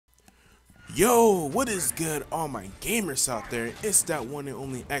Yo, what is good, all my gamers out there? It's that one and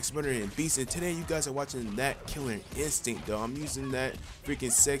only X-Murder and Beast, and today you guys are watching that Killer Instinct, though. I'm using that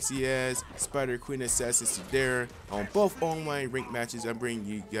freaking sexy ass Spider Queen Assassin Sidera on both online rank matches. I'm bringing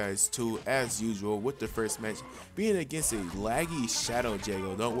you guys to, as usual, with the first match being against a laggy Shadow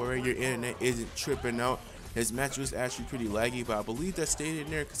Jago. Don't worry, your internet isn't tripping out. His match was actually pretty laggy, but I believe that stayed in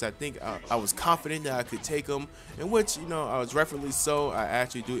there because I think I was confident that I could take him, in which, you know, I was rightfully so. I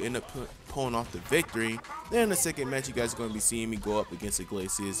actually do end up pulling off the victory. Then in the second match, you guys are going to be seeing me go up against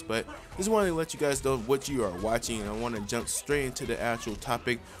Iglesias, but just wanted to let you guys know what you are watching, and I want to jump straight into the actual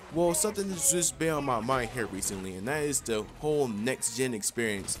topic. Well, something that's just been on my mind here recently, and that is the whole next-gen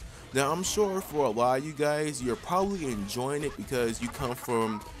experience. Now, I'm sure for a lot of you guys, you're probably enjoying it because you come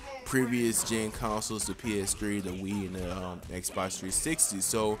from previous gen consoles, the PS3, the Wii, and the Xbox 360.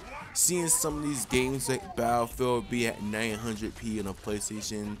 So seeing some of these games like Battlefield be at 900p on a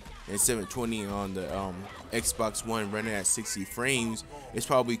PlayStation and 720 on the Xbox One running at 60 frames, it's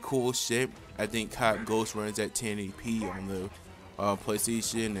probably cool shit. I think COD Ghost runs at 1080p on the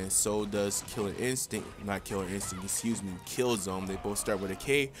PlayStation, and so does Killer Instinct. Not Killer Instinct, excuse me, Killzone. They both start with a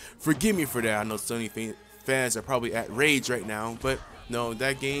K. Forgive me for that. I know Sony fans are probably at rage right now, but no,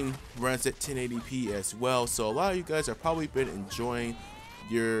 that game runs at 1080p as well. So a lot of you guys have probably been enjoying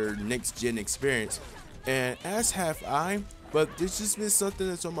your next gen experience, and as have I. But there's just been something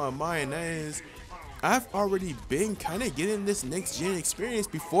that's on my mind, that is, I've already been kind of getting this next gen experience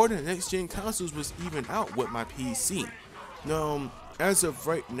before the next gen consoles was even out with my PC. Now, as of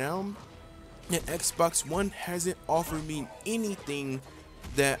right now, the Xbox One hasn't offered me anything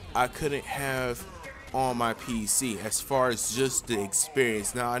that I couldn't have on my PC as far as just the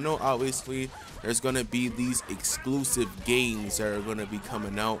experience. Now, I know obviously there's gonna be these exclusive games that are gonna be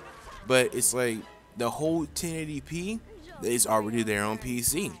coming out, but it's like the whole 1080p is already there on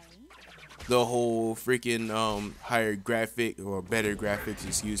PC. The whole freaking higher graphic, or better graphics,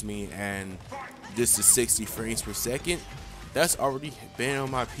 excuse me, and just the 60 frames per second, that's already been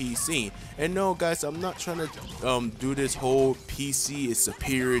on my PC. And no, guys, I'm not trying to do this whole PC is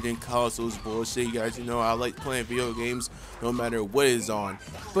superior than consoles bullshit, guys. You know, I like playing video games no matter what is on,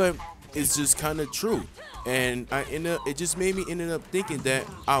 but it's just kind of true. And it just made me ended up thinking that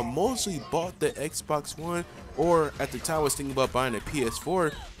I mostly bought the Xbox One, or at the time I was thinking about buying a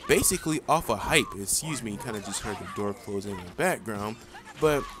PS4, basically off of hype. Excuse me, kind of just heard the door closing in the background,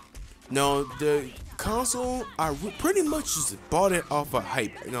 but no, the console, I pretty much just bought it off of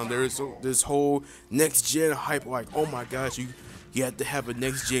hype. You know, there's this whole next gen hype, like, oh my gosh, you have to have a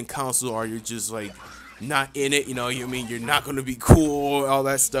next gen console or you're just like not in it. You know, I mean, you're not gonna be cool, all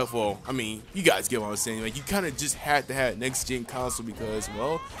that stuff. Well, I mean, you guys get what I'm saying. Like, you kind of just had to have a next gen console because,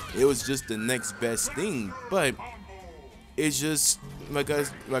 well, it was just the next best thing. But it's just like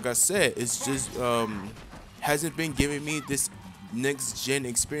I said, it's just hasn't been giving me this next gen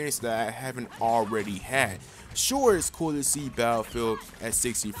experience that I haven't already had. Sure, it's cool to see Battlefield at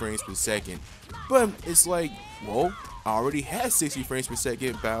 60 frames per second, but it's like, well, I already had 60 frames per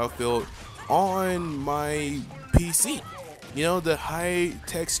second Battlefield on my PC. You know, the high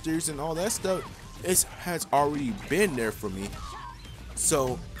textures and all that stuff, it has already been there for me.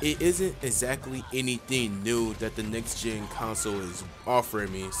 So it isn't exactly anything new that the next gen console is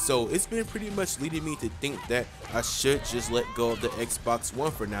offering me. So it's been pretty much leading me to think that I should just let go of the Xbox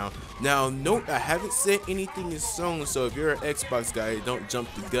One for now. Now, note, I haven't said anything in stone, so if you're an Xbox guy, don't jump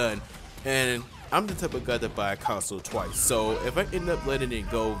the gun. And I'm the type of guy to buy a console twice. So if I end up letting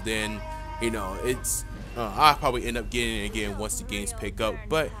it go, then, you know, it's I'll probably end up getting it again once the games pick up.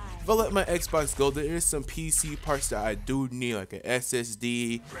 But if I let my Xbox go, there is some PC parts that I do need, like an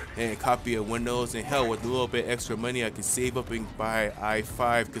SSD and a copy of Windows, and hell, with a little bit extra money I can save up and buy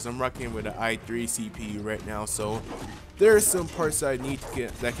i5, because I'm rocking with an i3 CPU right now. So there are some parts that I need to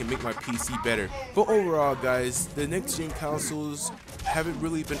get that can make my PC better. But overall, guys, the next gen consoles haven't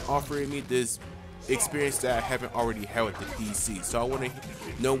really been offering me this experience that I haven't already had with the PC. So I want to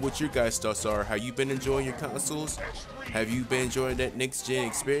know what your guys' thoughts are. Have you been enjoying your consoles? Have you been enjoying that next gen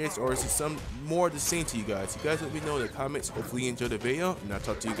experience, or is it some more the same to you guys? You guys let me know in the comments. Hopefully you enjoyed the video, and I'll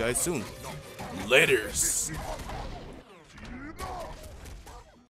talk to you guys soon. Laters.